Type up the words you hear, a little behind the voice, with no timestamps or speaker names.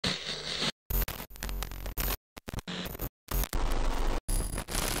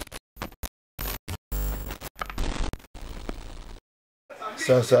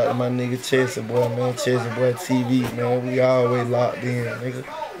Shouts out to my nigga Chester Boy, man. Chester Boy TV, man. We always locked in, nigga.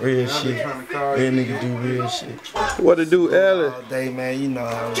 Real shit. Real nigga do real shit. What it do, Allen? All day, man. You know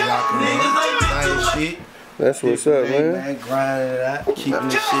how we rockin', man. Same shit. That's what's up, man. Grinding it out, keeping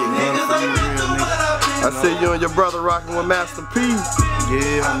this shit going for you, real nigga. I see you and your brother rocking with Master P.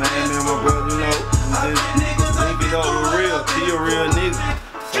 Yeah, man, my brother, you know, link it up with real. He a real nigga.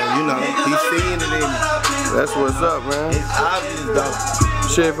 So, you know, he seeing it in me. That's what's up, man. It's obvious, though.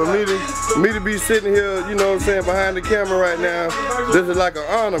 Shit, for me to be sitting here, you know what I'm saying, behind the camera right now, this is like an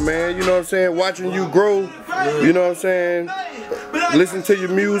honor, man. You know what I'm saying? Watching you grow, you know what I'm saying? Listen to your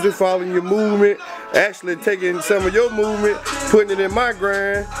music, following your movement, actually taking some of your movement, putting it in my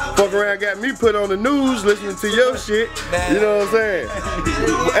grind. Fuck around, got me put on the news, listening to your shit. You know what I'm saying?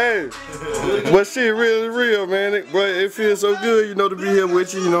 Hey, but shit really real, man. It feels so good, you know, to be here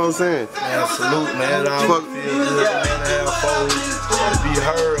with you. You know what I'm saying? Man, salute, man. I feel good, man. To have folks to be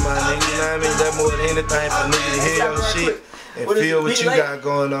heard, my nigga. You know what I mean? That more than anything for nigga to hear your shit. And feel what you got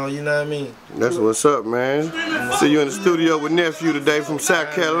going on, you know what I mean? That's what's up, man. See you in the studio with nephew today from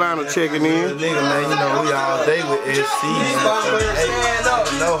South Carolina checking in. Nigga, man, you know, we all day with SC, man. Hey,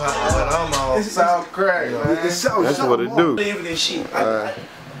 you know how when I'm on. It's all crack, man. That's what it do. Leave this shit.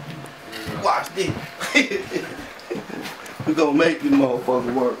 Watch this. We gonna make this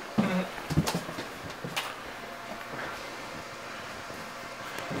motherfucker work.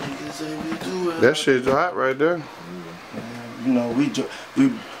 That shit's hot right there. You know, we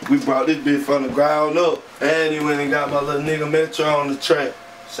brought this bitch from the ground up. And he went and got my little nigga Metro on the track.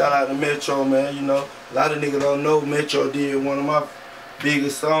 Shout out to Metro, man. You know, a lot of niggas don't know Metro did one of my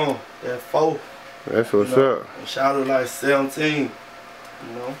biggest songs, that 4. That's what's up. And shout out like 17.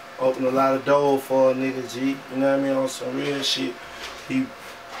 You know, opened a lot of doors for a nigga G. You know what I mean? On some real shit. He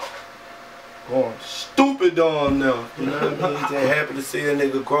going stupid on now. You know what I mean? Just happy to see a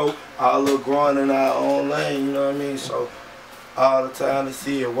nigga grow. All little growing in our own lane, you know what I mean? So all the time to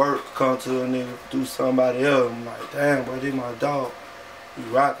see it work, come to a nigga do somebody else. I'm like, damn, boy, this my dog. He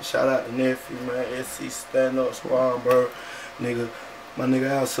rockin'. Shout out to nephew, man. SC stand up, Squad Bird. Nigga, my nigga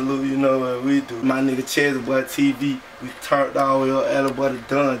Al salute, you know what we do. My nigga Chester Boy TV, we turned all the way up, Edgewood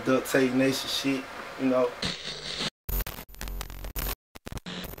Court, Duct Nation shit, you know.